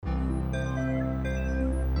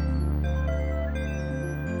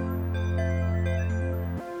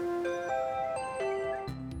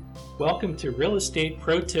Welcome to Real Estate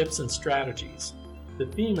Pro Tips and Strategies. The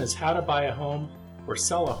theme is how to buy a home or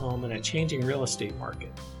sell a home in a changing real estate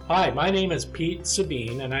market. Hi, my name is Pete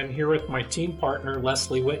Sabine, and I'm here with my team partner,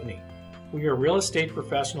 Leslie Whitney. We are real estate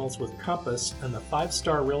professionals with Compass and the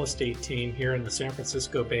 5-star real estate team here in the San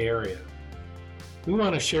Francisco Bay Area. We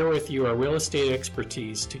want to share with you our real estate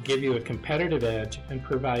expertise to give you a competitive edge and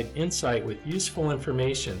provide insight with useful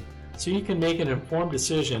information so you can make an informed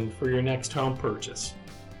decision for your next home purchase.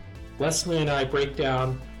 Leslie and I break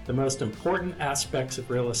down the most important aspects of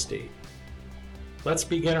real estate. Let's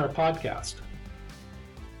begin our podcast.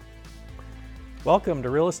 Welcome to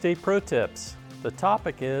Real Estate Pro Tips. The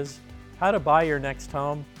topic is how to buy your next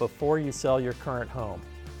home before you sell your current home.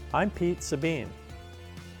 I'm Pete Sabine.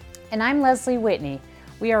 And I'm Leslie Whitney.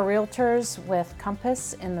 We are realtors with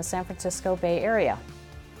Compass in the San Francisco Bay Area.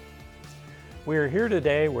 We are here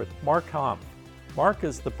today with Mark Humph. Mark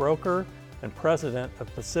is the broker and president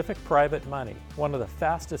of Pacific Private Money, one of the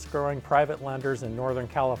fastest growing private lenders in Northern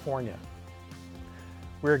California.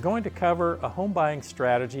 We are going to cover a home buying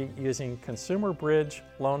strategy using consumer bridge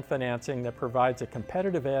loan financing that provides a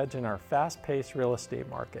competitive edge in our fast-paced real estate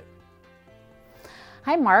market.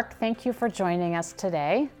 Hi, Mark. Thank you for joining us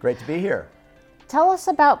today. Great to be here. Tell us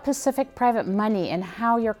about Pacific Private Money and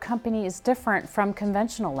how your company is different from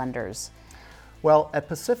conventional lenders. Well, at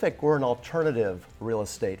Pacific, we're an alternative real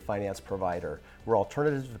estate finance provider. We're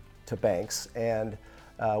alternative to banks, and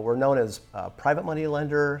we're known as a private money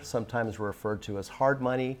lender. Sometimes we're referred to as hard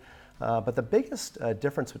money. But the biggest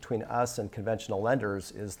difference between us and conventional lenders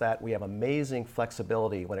is that we have amazing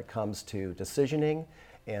flexibility when it comes to decisioning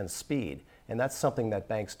and speed. And that's something that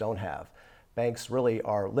banks don't have. Banks really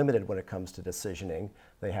are limited when it comes to decisioning.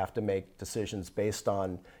 They have to make decisions based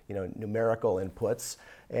on, numerical inputs,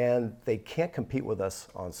 and they can't compete with us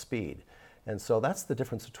on speed. And so that's the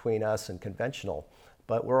difference between us and conventional.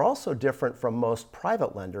 But we're also different from most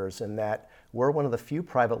private lenders in that we're one of the few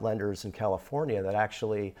private lenders in California that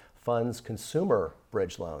actually funds consumer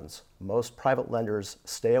bridge loans. Most private lenders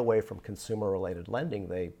stay away from consumer-related lending.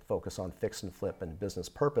 They focus on fix and flip and business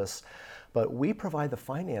purpose. But we provide the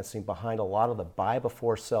financing behind a lot of the buy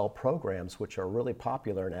before sell programs, which are really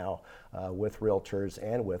popular now with realtors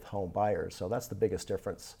and with home buyers. So that's the biggest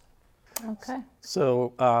difference. Okay.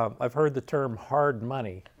 So I've heard the term hard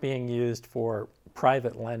money being used for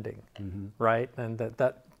private lending, right? And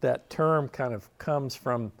that term kind of comes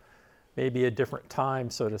from maybe a different time,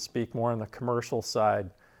 so to speak, more on the commercial side.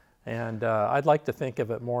 And I'd like to think of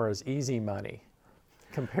it more as easy money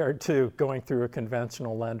compared to going through a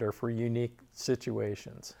conventional lender for unique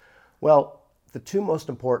situations. Well, the two most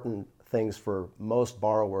important things for most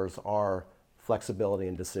borrowers are flexibility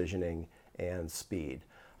in decisioning and speed.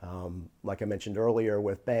 Like I mentioned earlier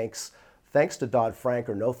with banks, thanks to Dodd-Frank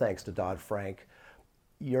or no thanks to Dodd-Frank,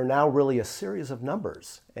 you're now really a series of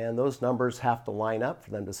numbers, and those numbers have to line up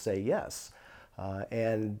for them to say yes.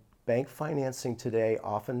 And bank financing today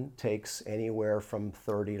often takes anywhere from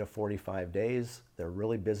 30 to 45 days. They're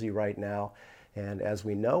really busy right now. And as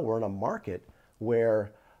we know, we're in a market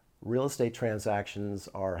where real estate transactions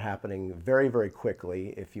are happening very, very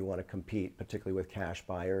quickly if you want to compete, particularly with cash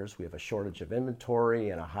buyers. We have a shortage of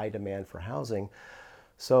inventory and a high demand for housing.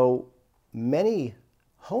 So many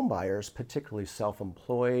home buyers, particularly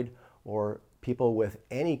self-employed or people with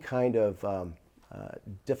any kind of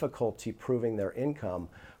difficulty proving their income,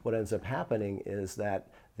 what ends up happening is that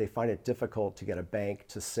they find it difficult to get a bank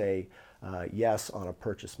to say yes on a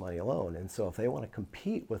purchase money loan. And so if they want to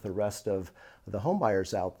compete with the rest of the home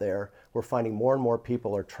buyers out there, we're finding more and more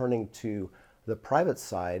people are turning to the private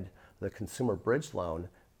side, the consumer bridge loan,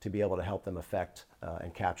 to be able to help them affect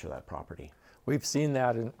and capture that property. We've seen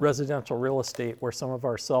that in residential real estate where some of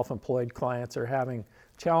our self-employed clients are having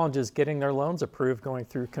challenges getting their loans approved going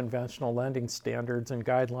through conventional lending standards and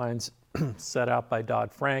guidelines set out by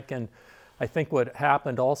Dodd-Frank. And I think what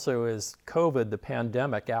happened also is COVID, the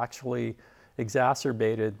pandemic, actually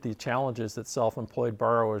exacerbated the challenges that self-employed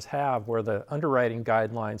borrowers have, where the underwriting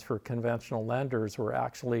guidelines for conventional lenders were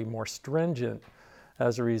actually more stringent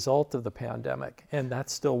as a result of the pandemic. And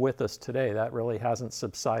that's still with us today. That really hasn't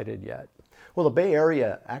subsided yet. Well, the Bay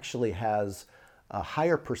Area actually has a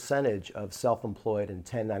higher percentage of self-employed and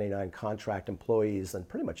 1099 contract employees than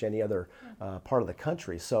pretty much any other part of the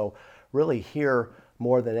country. So really here,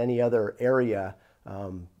 more than any other area,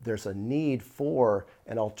 there's a need for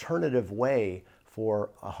an alternative way for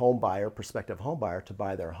a home buyer, prospective home buyer, to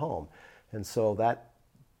buy their home. And so that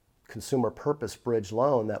consumer purpose bridge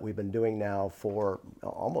loan that we've been doing now for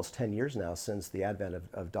almost 10 years now, since the advent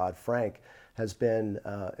of Dodd-Frank, has been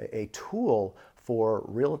a tool for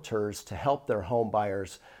realtors to help their home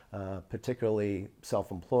buyers, particularly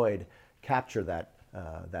self-employed, capture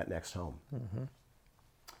that next home. Mm-hmm.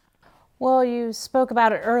 Well, you spoke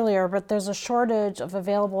about it earlier, but there's a shortage of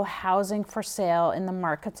available housing for sale in the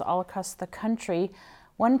markets all across the country.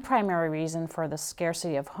 One primary reason for the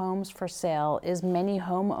scarcity of homes for sale is many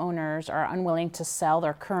homeowners are unwilling to sell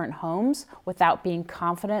their current homes without being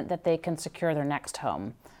confident that they can secure their next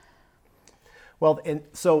home. Well, and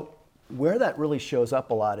so where that really shows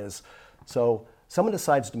up a lot is, so someone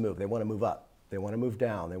decides to move. They want to move up. They want to move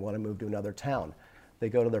down. They want to move to another town. They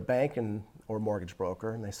go to their bank or mortgage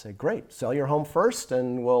broker and they say, great, sell your home first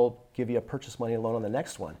and we'll give you a purchase money loan on the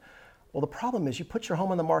next one. Well, the problem is you put your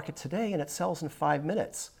home on the market today and it sells in 5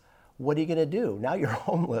 minutes. What are you going to do? Now you're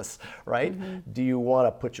homeless, right? Mm-hmm. Do you want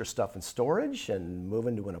to put your stuff in storage and move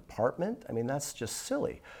into an apartment? I mean, that's just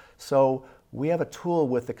silly. So we have a tool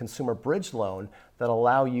with the Consumer Bridge Loan that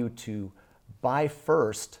allow you to buy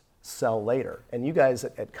first, sell later. And you guys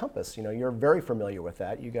at Compass, you're very familiar with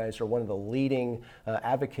that. You guys are one of the leading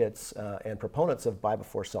advocates and proponents of buy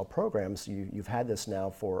before sell programs. You've had this now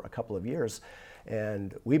for a couple of years.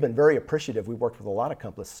 And we've been very appreciative. We worked with a lot of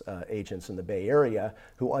Compass agents in the Bay Area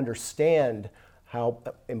who understand how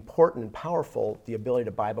important and powerful the ability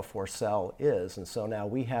to buy before sell is. And so now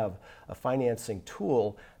we have a financing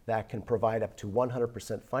tool that can provide up to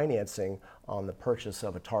 100% financing on the purchase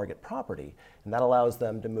of a target property. And that allows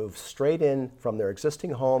them to move straight in from their existing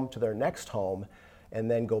home to their next home and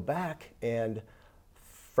then go back and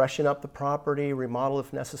freshen up the property, remodel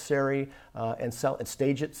if necessary, and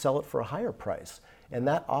stage it, sell it for a higher price. And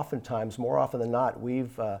that oftentimes, more often than not,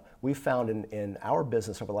 we've found in our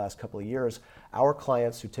business over the last couple of years, our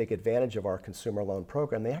clients who take advantage of our consumer loan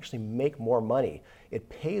program, they actually make more money. It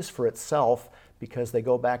pays for itself because they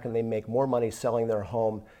go back and they make more money selling their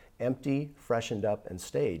home empty, freshened up, and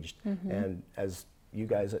staged. Mm-hmm. And as you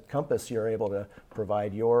guys at Compass, you're able to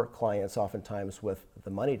provide your clients oftentimes with the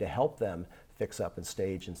money to help them fix up and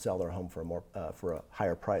stage and sell their home for a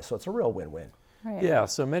higher price. So it's a real win-win. Right. Yeah,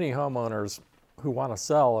 so many homeowners who want to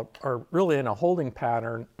sell are really in a holding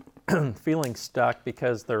pattern, feeling stuck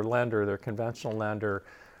because their conventional lender,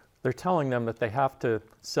 they're telling them that they have to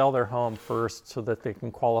sell their home first so that they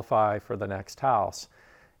can qualify for the next house.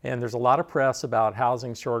 And there's a lot of press about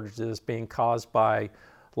housing shortages being caused by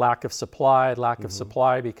lack of supply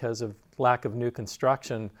because of lack of new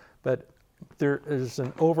construction. But there is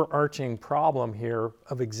an overarching problem here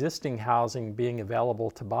of existing housing being available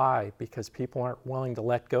to buy because people aren't willing to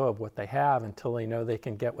let go of what they have until they know they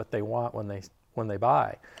can get what they want when they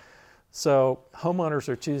buy. So homeowners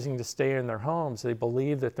are choosing to stay in their homes. They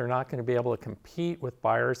believe that they're not going to be able to compete with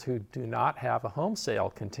buyers who do not have a home sale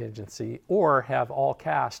contingency or have all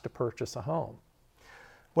cash to purchase a home.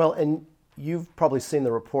 Well, and you've probably seen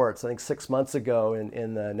the reports. I think 6 months ago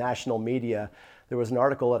in the national media, there was an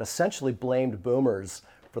article that essentially blamed boomers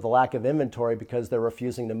for the lack of inventory because they're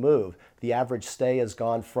refusing to move. The average stay has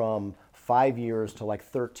gone from 5 years to like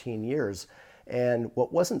 13 years. And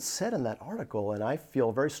what wasn't said in that article, and I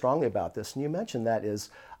feel very strongly about this, and you mentioned that, is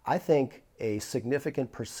I think a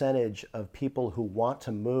significant percentage of people who want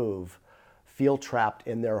to move feel trapped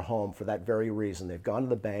in their home for that very reason. They've gone to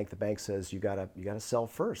the bank says you gotta sell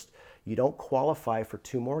first. You don't qualify for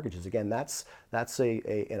 2 mortgages. Again, that's an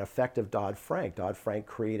effect of Dodd-Frank. Dodd-Frank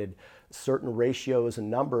created certain ratios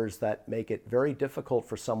and numbers that make it very difficult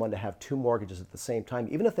for someone to have 2 mortgages at the same time,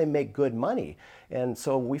 even if they make good money. And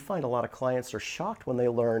so we find a lot of clients are shocked when they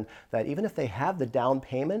learn that even if they have the down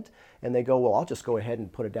payment and they go, well, I'll just go ahead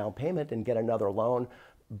and put a down payment and get another loan,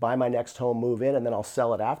 buy my next home, move in, and then I'll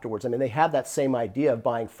sell it afterwards. I mean, they have that same idea of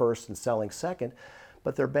buying first and selling second,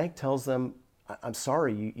 but their bank tells them, I'm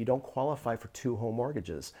sorry, you don't qualify for 2 home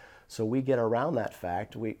mortgages. So we get around that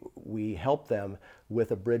fact. We help them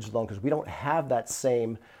with a bridge loan because we don't have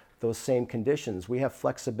those same conditions. We have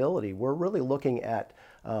flexibility. We're really looking at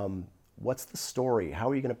what's the story? How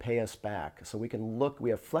are you going to pay us back? So we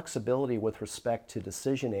have flexibility with respect to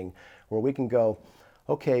decisioning where we can go,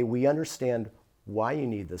 okay, we understand why you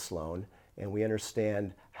need this loan, and we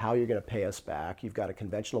understand how you're going to pay us back. You've got a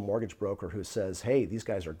conventional mortgage broker who says, hey, these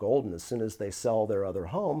guys are golden. As soon as they sell their other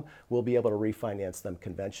home, we'll be able to refinance them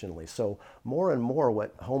conventionally. So more and more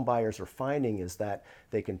what home buyers are finding is that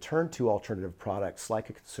they can turn to alternative products like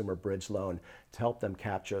a consumer bridge loan to help them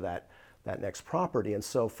capture that next property. And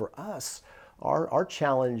so for us, our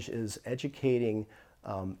challenge is educating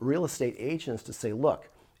real estate agents to say, look,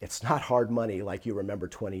 It's not hard money like you remember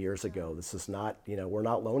 20 years ago. This is not, we're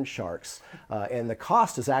not loan sharks. And the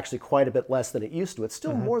cost is actually quite a bit less than it used to. It's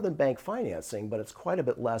still more than bank financing, but it's quite a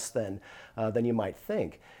bit less than you might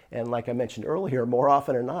think. And like I mentioned earlier, more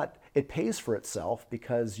often or not, it pays for itself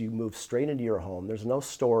because you move straight into your home. There's no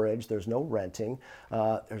storage, there's no renting,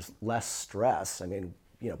 there's less stress. I mean,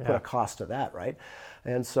 put a cost to that, right?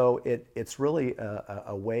 And so it's really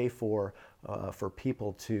a way for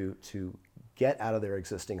people to get out of their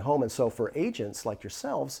existing home. And so for agents like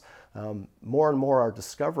yourselves, more and more are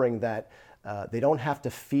discovering that they don't have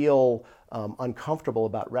to feel uncomfortable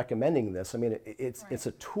about recommending this. I mean, it's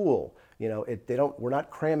a tool. We're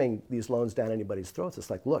not cramming these loans down anybody's throats.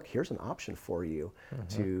 It's like, look, here's an option for you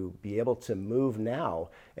to be able to move now.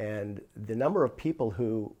 And the number of people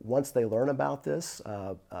who, once they learn about this,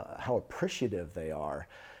 how appreciative they are.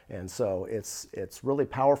 And so it's really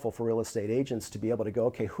powerful for real estate agents to be able to go,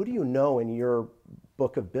 okay, who do you know in your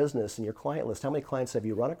book of business and your client list? How many clients have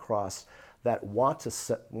you run across that want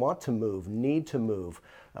to move, need to move,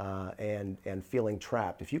 and feeling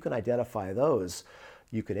trapped? If you can identify those,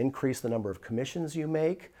 you can increase the number of commissions you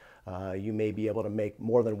make. You may be able to make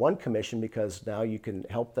more than one commission because now you can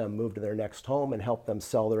help them move to their next home and help them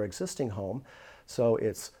sell their existing home. So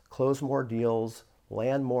it's close more deals,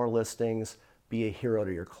 land more listings, be a hero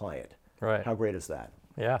to your client. Right. How great is that?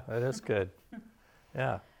 Yeah, that is good.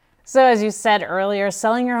 Yeah. So as you said earlier,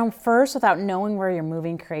 selling your home first without knowing where you're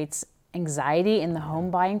moving creates anxiety in the home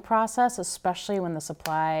buying process, especially when the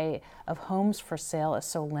supply of homes for sale is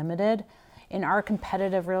so limited. In our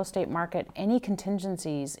competitive real estate market, any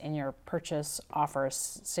contingencies in your purchase offer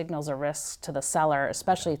signals a risk to the seller,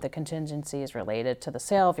 especially if the contingency is related to the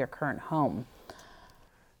sale of your current home.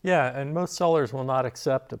 Yeah, and most sellers will not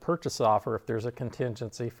accept a purchase offer if there's a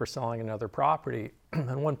contingency for selling another property.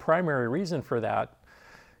 And one primary reason for that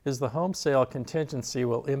is the home sale contingency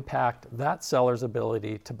will impact that seller's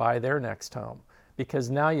ability to buy their next home, because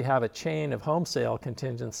now you have a chain of home sale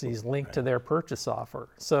contingencies linked to their purchase offer.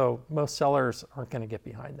 So most sellers aren't going to get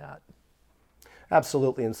behind that.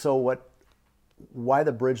 Absolutely. And so why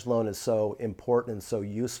the bridge loan is so important and so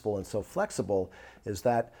useful and so flexible is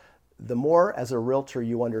that the more as a realtor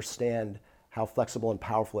you understand how flexible and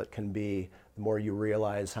powerful it can be, the more you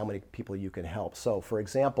realize how many people you can help. So for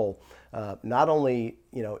example, not only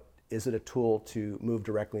is it a tool to move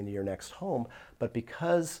directly into your next home, but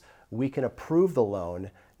because we can approve the loan,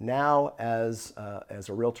 now as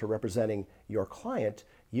a realtor representing your client,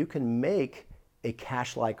 you can make a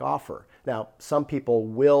cash-like offer. Now, some people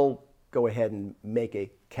will go ahead and make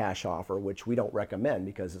a cash offer, which we don't recommend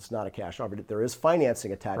because it's not a cash offer. There is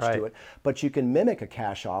financing attached to it, but you can mimic a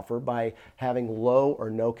cash offer by having low or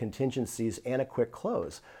no contingencies and a quick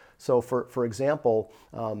close. So for example,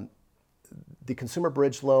 the consumer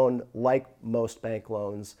bridge loan, like most bank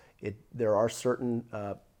loans, there are certain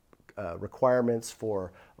requirements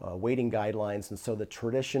for waiting guidelines, and so the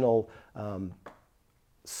traditional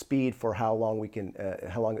speed for how long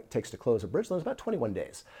it takes to close a bridge loan is about 21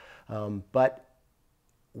 days. But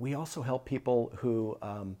we also help people who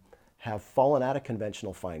have fallen out of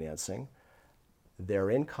conventional financing. They're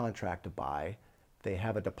in contract to buy. They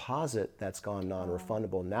have a deposit that's gone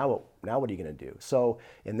non-refundable. Now what are you going to do? So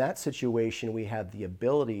in that situation, we have the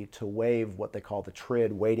ability to waive what they call the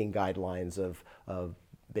TRID waiting guidelines of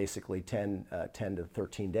basically 10 to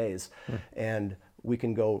 13 days, and we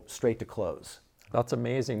can go straight to close. That's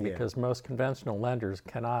amazing because most conventional lenders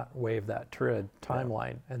cannot waive that TRID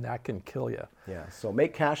timeline, and that can kill you. Yeah, so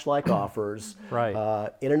make cash-like offers.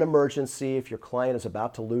 Right. In an emergency, if your client is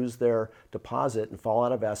about to lose their deposit and fall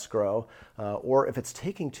out of escrow, or if it's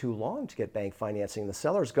taking too long to get bank financing, the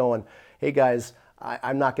seller's going, hey guys,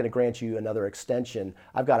 I'm not going to grant you another extension.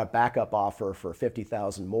 I've got a backup offer for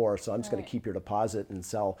 $50,000 more, so I'm just going to keep your deposit and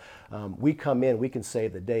sell. We come in, we can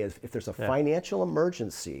save the day. If there's a financial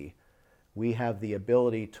emergency, we have the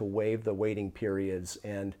ability to waive the waiting periods.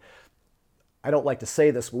 And I don't like to say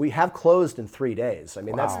this, but we have closed in 3 days. I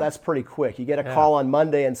mean, that's pretty quick. You get a call on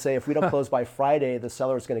Monday and say, if we don't close by Friday, the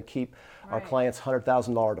seller is going to keep our client's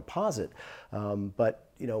 $100,000 deposit. But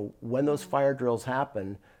when those fire drills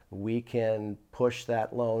happen, we can push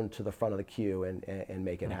that loan to the front of the queue and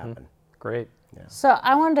make it happen. Great. Yeah. So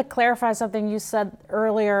I wanted to clarify something you said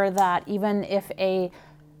earlier, that even if a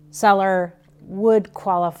seller would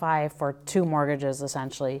qualify for two mortgages,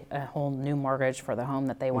 essentially a whole new mortgage for the home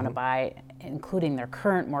that they want to buy, including their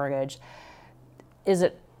current mortgage,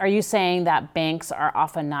 are you saying that banks are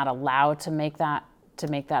often not allowed to make that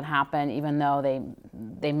happen, even though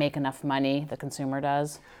they make enough money, the consumer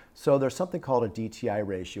does? So there's something called a DTI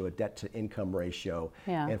ratio, a debt to income ratio.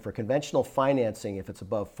 Yeah. And for conventional financing, if it's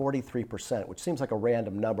above 43%, which seems like a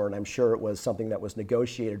random number, and I'm sure it was something that was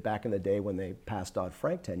negotiated back in the day when they passed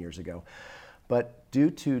Dodd-Frank 10 years ago. But due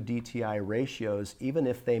to DTI ratios, even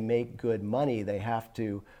if they make good money, they have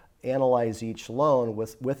to analyze each loan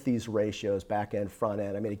with these ratios, back end, front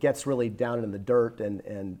end. I mean, it gets really down in the dirt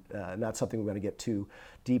and not something we're going to get too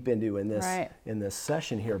deep into in this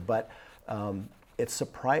session here. But it's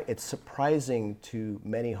surprising to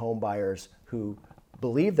many home buyers who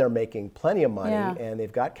believe they're making plenty of money and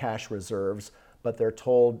they've got cash reserves, but they're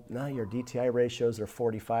told, no, your DTI ratios are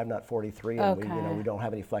 45, not 43, and we don't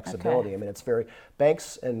have any flexibility. Okay. I mean, it's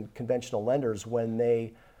banks and conventional lenders, when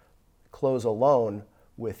they close a loan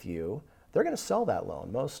with you, they're going to sell that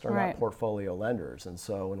loan. Most are not portfolio lenders. And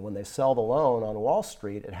so when they sell the loan on Wall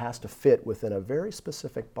Street, it has to fit within a very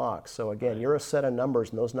specific box. So again, you're a set of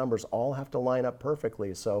numbers, and those numbers all have to line up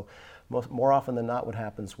perfectly. So more often than not, what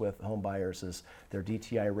happens with home buyers is their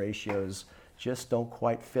DTI ratios just don't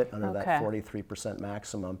quite fit under that 43%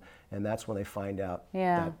 maximum. And that's when they find out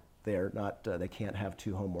that they're not, they can't have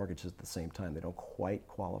two home mortgages at the same time. They don't quite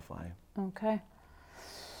qualify. Okay.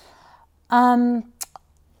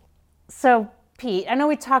 So, Pete, I know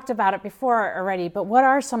we talked about it before already, but what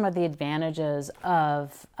are some of the advantages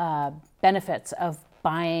of benefits of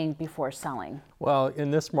buying before selling? Well,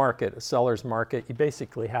 in this market, a seller's market, you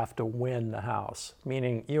basically have to win the house,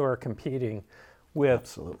 meaning you are competing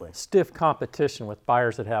with stiff competition with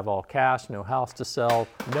buyers that have all cash, no house to sell,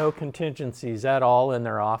 no contingencies at all in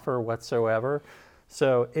their offer whatsoever.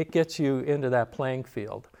 So it gets you into that playing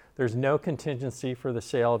field. There's no contingency for the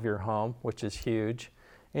sale of your home, which is huge.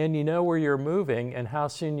 And you know where you're moving and how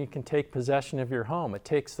soon you can take possession of your home. It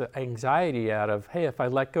takes the anxiety out of, hey, if I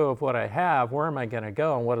let go of what I have, where am I going to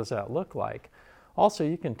go and what does that look like? Also,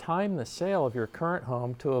 you can time the sale of your current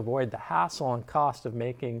home to avoid the hassle and cost of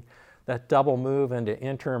making that double move into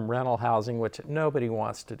interim rental housing, which nobody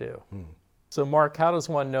wants to do. So Mark, how does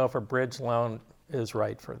one know if a bridge loan is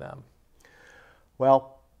right for them?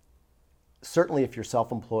 Well, certainly if you're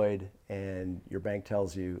self-employed and your bank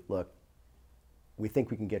tells you, look, we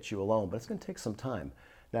think we can get you a loan, but it's going to take some time.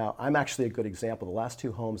 Now, I'm actually a good example. The last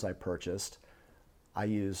two homes I purchased, I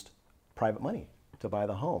used private money to buy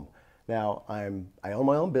the home. Now, I own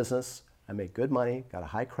my own business, I make good money, got a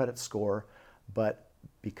high credit score, but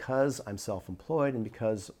because I'm self-employed and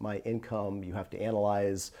because my income, you have to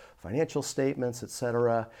analyze financial statements, et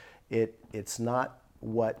cetera, it's not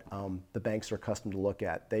what the banks are accustomed to look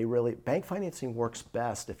at. Bank financing works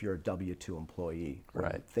best if you're a W-2 employee.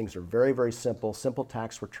 Right. Things are very, very simple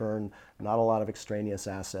tax return, not a lot of extraneous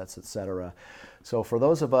assets, et cetera. So for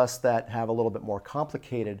those of us that have a little bit more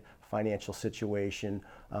complicated financial situation,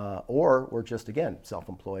 or we're just, again,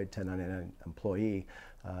 self-employed, 1099 employee,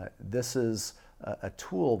 this is a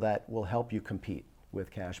tool that will help you compete with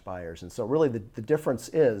cash buyers. And so really the difference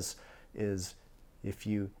is if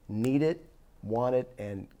you need it, want it,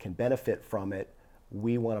 and can benefit from it,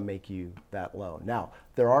 we want to make you that loan. Now,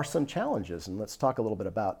 there are some challenges, and let's talk a little bit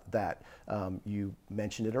about that. You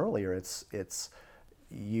mentioned it earlier.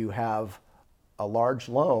 You have a large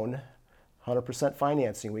loan, 100%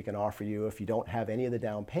 financing we can offer you if you don't have any of the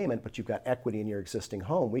down payment, but you've got equity in your existing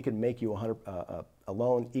home. We can make you a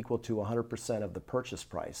loan equal to 100% of the purchase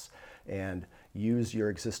price and use your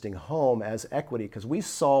existing home as equity, because we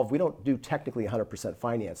don't do technically 100%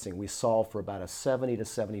 financing. We solve for about a 70 to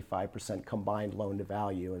 75% combined loan to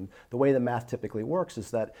value. And the way the math typically works is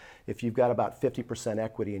that if you've got about 50%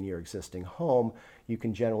 equity in your existing home, you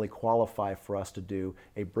can generally qualify for us to do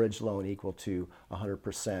a bridge loan equal to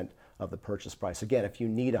 100% of the purchase price. Again, if you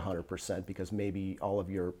need 100% because maybe all of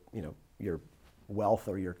your wealth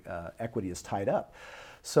or your equity is tied up.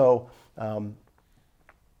 So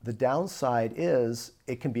the downside is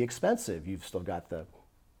it can be expensive. You've still got the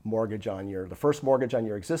mortgage on the first mortgage on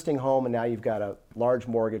your existing home, and now you've got a large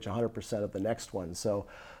mortgage, 100% of the next one. So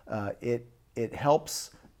it helps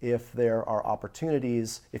if there are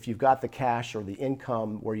opportunities, if you've got the cash or the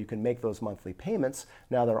income where you can make those monthly payments.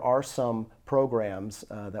 Now there are some programs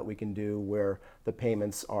that we can do where the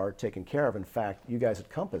payments are taken care of. In fact, you guys at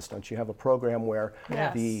Compass, don't you have a program where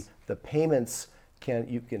the payments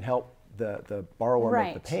you can help the borrower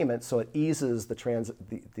make the payment, so it eases the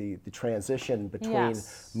transition between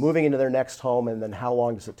moving into their next home and then how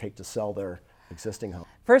long does it take to sell their existing home?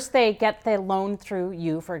 First, they get the loan through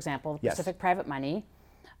you, for example, Pacific Private Money.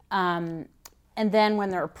 And then when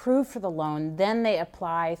they're approved for the loan, then they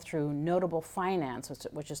apply through Notable Finance,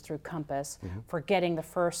 which is through Compass, for getting the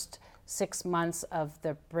first 6 months of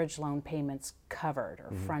the bridge loan payments covered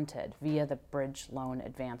or fronted via the Bridge Loan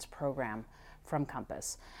Advance Program from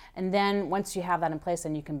Compass. And then once you have that in place,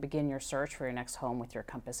 then you can begin your search for your next home with your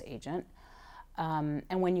Compass agent. And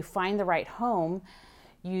when you find the right home,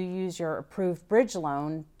 you use your approved bridge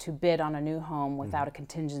loan to bid on a new home without a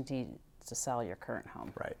contingency to sell your current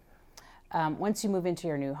home. Right. Once you move into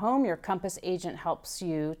your new home, your Compass agent helps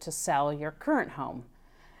you to sell your current home.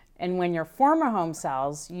 And when your former home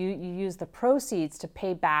sells, you use the proceeds to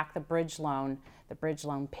pay back the bridge loan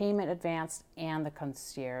payment advance, and the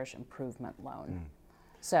concierge improvement loan.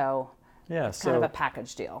 So it's kind of a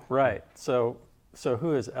package deal. Right. So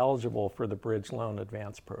who is eligible for the bridge loan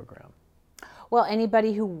advance program? Well,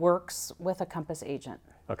 anybody who works with a Compass agent.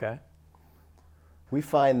 Okay. We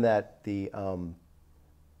find that the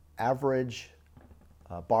average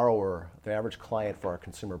borrower, the average client for our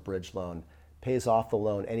consumer bridge loan, pays off the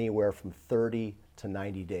loan anywhere from 30 to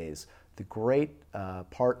 90 days. The great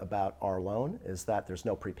part about our loan is that there's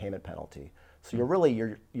no prepayment penalty. So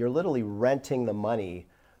you're literally renting the money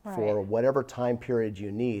for whatever time period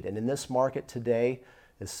you need. And in this market today,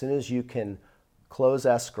 as soon as you can close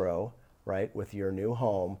escrow, right, with your new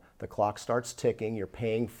home, the clock starts ticking. You're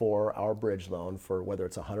paying for our bridge loan for whether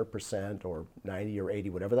it's 100% or 90 or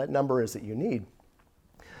 80, whatever that number is that you need.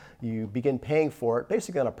 You begin paying for it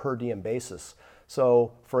basically on a per diem basis.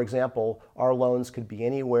 So, for example, our loans could be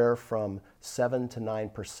anywhere from 7 to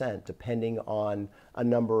 9%, depending on a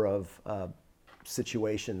number of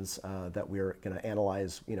situations that we're going to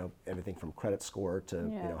analyze. Everything from credit score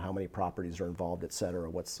to how many properties are involved, et cetera.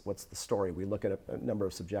 What's the story? We look at a number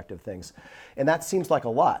of subjective things, and that seems like a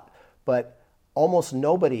lot, but almost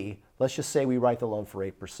nobody. Let's just say we write the loan for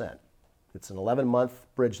 8%. It's an 11-month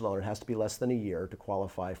bridge loan. It has to be less than a year to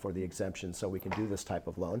qualify for the exemption, so we can do this type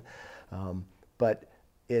of loan. But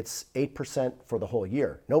it's 8% for the whole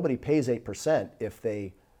year. Nobody pays 8% if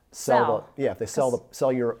they sell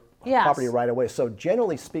your property right away. So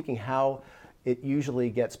generally speaking, how it usually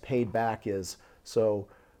gets paid back is, so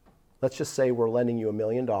let's just say we're lending you $1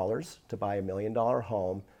 million to buy $1 million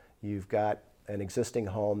home. You've got an existing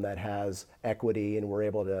home that has equity, and we're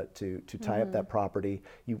able to tie up that property.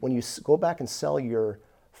 When you go back and sell your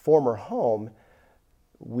former home,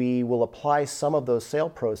 we will apply some of those sale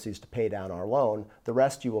proceeds to pay down our loan. The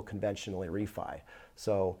rest you will conventionally refi.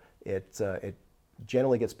 So it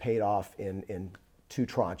generally gets paid off in 2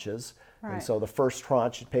 tranches. Right. And so the first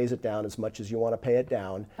tranche pays it down as much as you want to pay it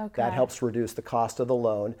down. Okay. That helps reduce the cost of the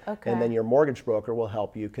loan. Okay. And then your mortgage broker will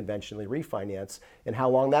help you conventionally refinance. And how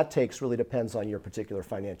long that takes really depends on your particular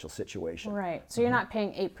financial situation. Right. So you're not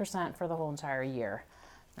paying 8% for the whole entire year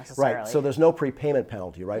necessarily. Right. So there's no prepayment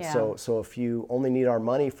penalty, right? Yeah. So if you only need our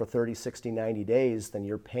money for 30, 60, 90 days, then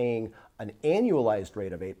you're paying an annualized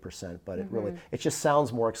rate of 8%, but it just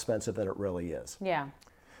sounds more expensive than it really is. Yeah.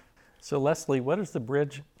 So Leslie, what does the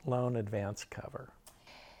bridge loan advance cover?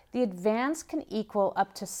 The advance can equal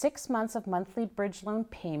up to 6 months of monthly bridge loan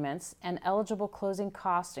payments and eligible closing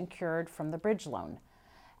costs incurred from the bridge loan.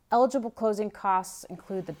 Eligible closing costs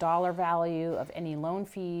include the dollar value of any loan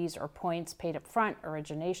fees or points paid up front,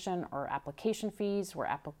 origination or application fees where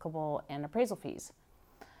applicable, and appraisal fees.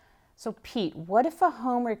 So Pete, what if a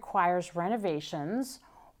home requires renovations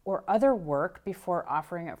or other work before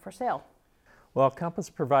offering it for sale? Well, Compass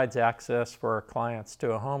provides access for our clients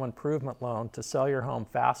to a home improvement loan to sell your home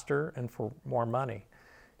faster and for more money.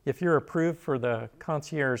 If you're approved for the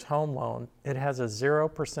concierge home loan, it has a 0%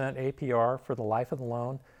 APR for the life of the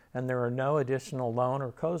loan, and there are no additional loan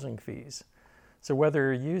or closing fees. So whether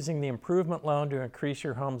you're using the improvement loan to increase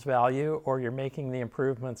your home's value or you're making the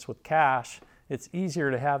improvements with cash, it's easier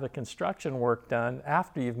to have the construction work done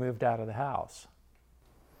after you've moved out of the house.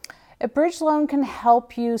 A bridge loan can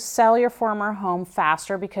help you sell your former home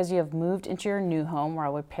faster because you have moved into your new home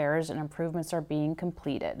while repairs and improvements are being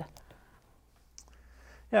completed.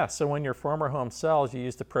 Yeah, so when your former home sells, you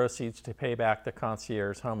use the proceeds to pay back the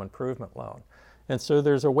concierge home improvement loan. And so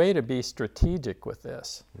there's a way to be strategic with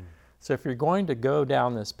this. So if you're going to go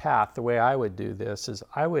down this path, the way I would do this is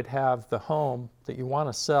I would have the home that you want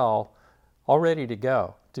to sell all ready to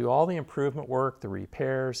go. Do all the improvement work, the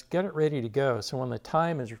repairs, get it ready to go. So when the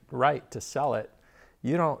time is right to sell it,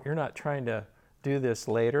 you're not trying to do this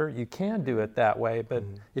later. You can do it that way, but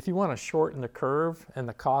if you want to shorten the curve and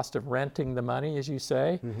the cost of renting the money, as you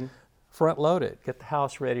say, front load it, get the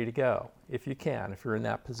house ready to go if you can, if you're in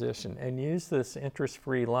that position, and use this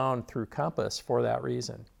interest-free loan through Compass for that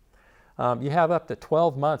reason. You have up to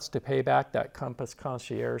 12 months to pay back that Compass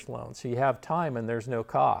concierge loan, so you have time and there's no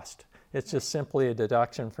cost. It's just simply a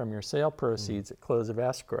deduction from your sale proceeds at close of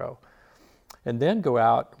escrow. And then go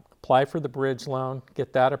out, apply for the bridge loan,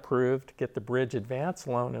 get that approved, get the bridge advance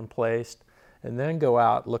loan in place, and then go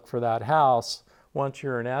out, look for that house once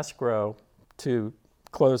you're in escrow to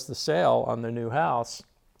close the sale on the new house,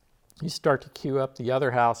 you start to queue up the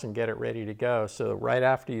other house and get it ready to go. So right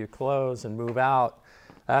after you close and move out,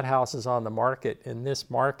 that house is on the market. In this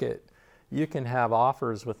market, you can have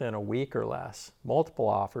offers within a week or less, multiple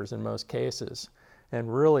offers in most cases,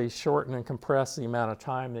 and really shorten and compress the amount of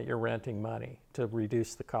time that you're renting money to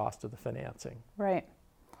reduce the cost of the financing. Right.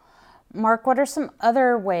 Mark, what are some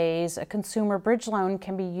other ways a consumer bridge loan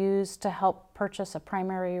can be used to help purchase a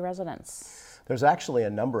primary residence? There's actually a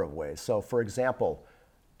number of ways. So for example,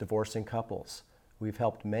 divorcing couples. We've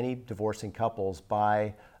helped many divorcing couples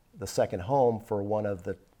buy the second home for one of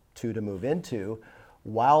the two to move into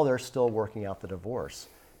while they're still working out the divorce.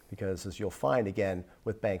 Because as you'll find, again,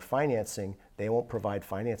 with bank financing, they won't provide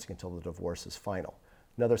financing until the divorce is final.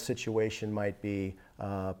 Another situation might be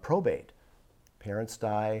probate. Parents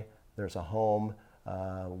die, there's a home,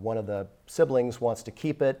 one of the siblings wants to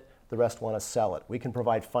keep it, the rest want to sell it. We can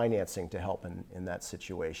provide financing to help in that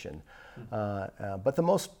situation. But the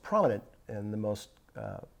most prominent and the most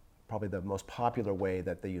probably the most popular way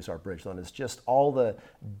that they use our bridge loan is just all the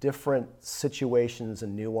different situations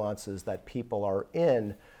and nuances that people are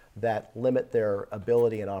in that limit their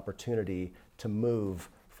ability and opportunity to move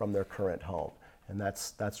from their current home. And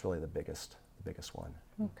that's really the biggest one.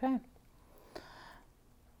 Okay.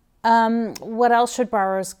 What else should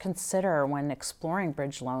borrowers consider when exploring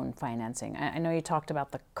bridge loan financing? I know you talked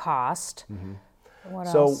about the cost. Mm-hmm. What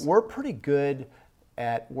else? So we're pretty good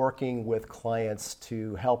at working with clients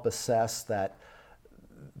to help assess that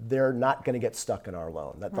they're not going to get stuck in our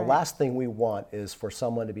loan. That the last thing we want is for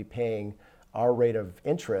someone to be paying our rate of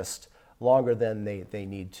interest longer than they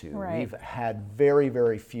need to. Right. We've had very,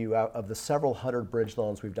 very few, out of the several hundred bridge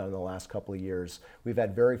loans we've done in the last couple of years, we've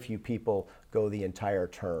had very few people go the entire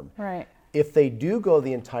term. Right. If they do go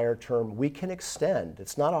the entire term, we can extend.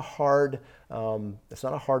 It's not a hard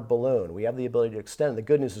balloon. We have the ability to extend. The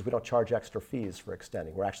good news is we don't charge extra fees for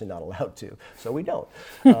extending. We're actually not allowed to, so we don't.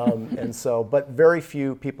 But very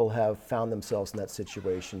few people have found themselves in that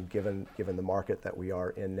situation given the market that we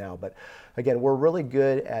are in now. But again, we're really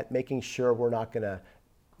good at making sure we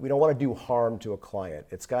don't want to do harm to a client.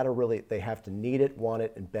 It's got to they have to need it, want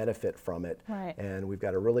it, and benefit from it. Right. And we've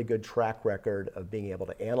got a really good track record of being able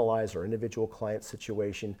to analyze our individual client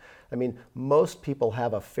situation. I mean, most people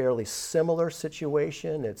have a fairly similar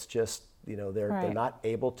situation. It's just, they're not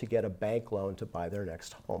able to get a bank loan to buy their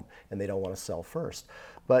next home, and they don't want to sell first.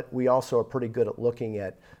 But we also are pretty good at looking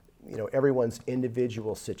at, everyone's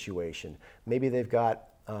individual situation. Maybe they've got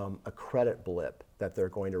a credit blip that they're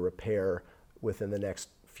going to repair within the next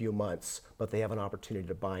few months, but they have an opportunity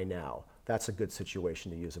to buy now. That's a good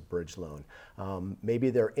situation to use a bridge loan. Maybe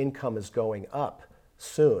their income is going up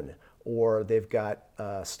soon, or they've got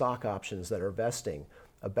stock options that are vesting.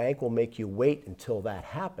 A bank will make you wait until that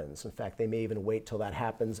happens. In fact, they may even wait till that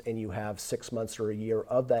happens and you have 6 months or a year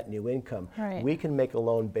of that new income. Right. We can make a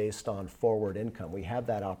loan based on forward income. We have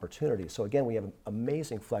that opportunity. So again, we have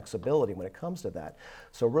amazing flexibility when it comes to that.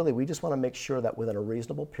 So really, we just want to make sure that within a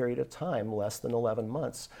reasonable period of time, less than 11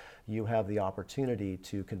 months, you have the opportunity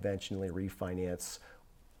to conventionally refinance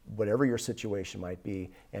whatever your situation might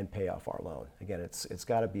be and pay off our loan. Again, it's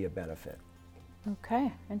got to be a benefit.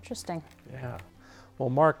 Okay, interesting. Yeah. Well,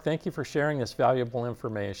 Mark, thank you for sharing this valuable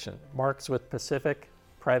information. Mark's with Pacific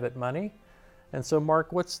Private Money. And so,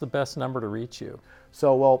 Mark, what's the best number to reach you?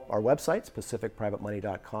 So, well, our website's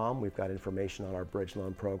pacificprivatemoney.com. We've got information on our bridge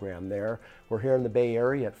loan program there. We're here in the Bay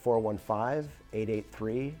Area at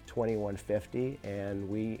 415-883-2150, and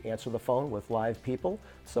we answer the phone with live people.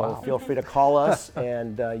 So Feel free to call us,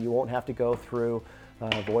 and you won't have to go through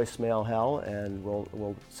voicemail hell, and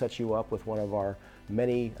we'll set you up with one of our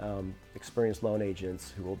many experienced loan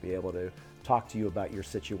agents who will be able to talk to you about your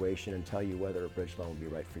situation and tell you whether a bridge loan will be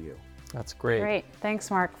right for you. That's great. Great. Thanks,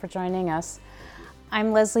 Mark, for joining us.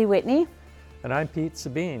 I'm Leslie Whitney. And I'm Pete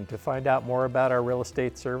Sabine. To find out more about our real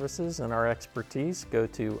estate services and our expertise, go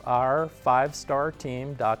to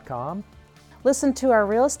our5starteam.com. Listen to our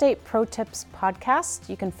Real Estate Pro Tips podcast.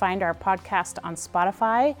 You can find our podcast on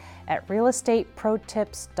Spotify at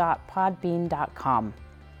realestateprotips.podbean.com.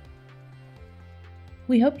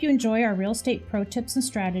 We hope you enjoy our real estate pro tips and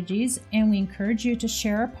strategies, and we encourage you to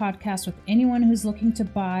share our podcast with anyone who's looking to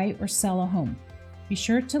buy or sell a home. Be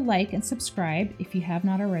sure to like and subscribe if you have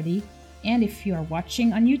not already, and if you are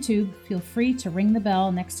watching on YouTube, feel free to ring the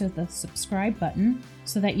bell next to the subscribe button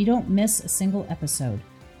so that you don't miss a single episode.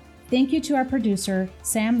 Thank you to our producer,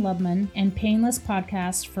 Sam Lubman, and Painless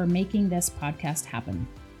Podcast for making this podcast happen.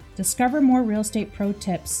 Discover more real estate pro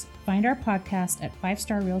tips. Find our podcast at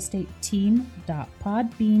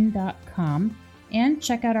 5starrealestateteam.podbean.com and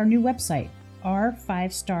check out our new website,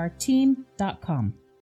 our5starteam.com.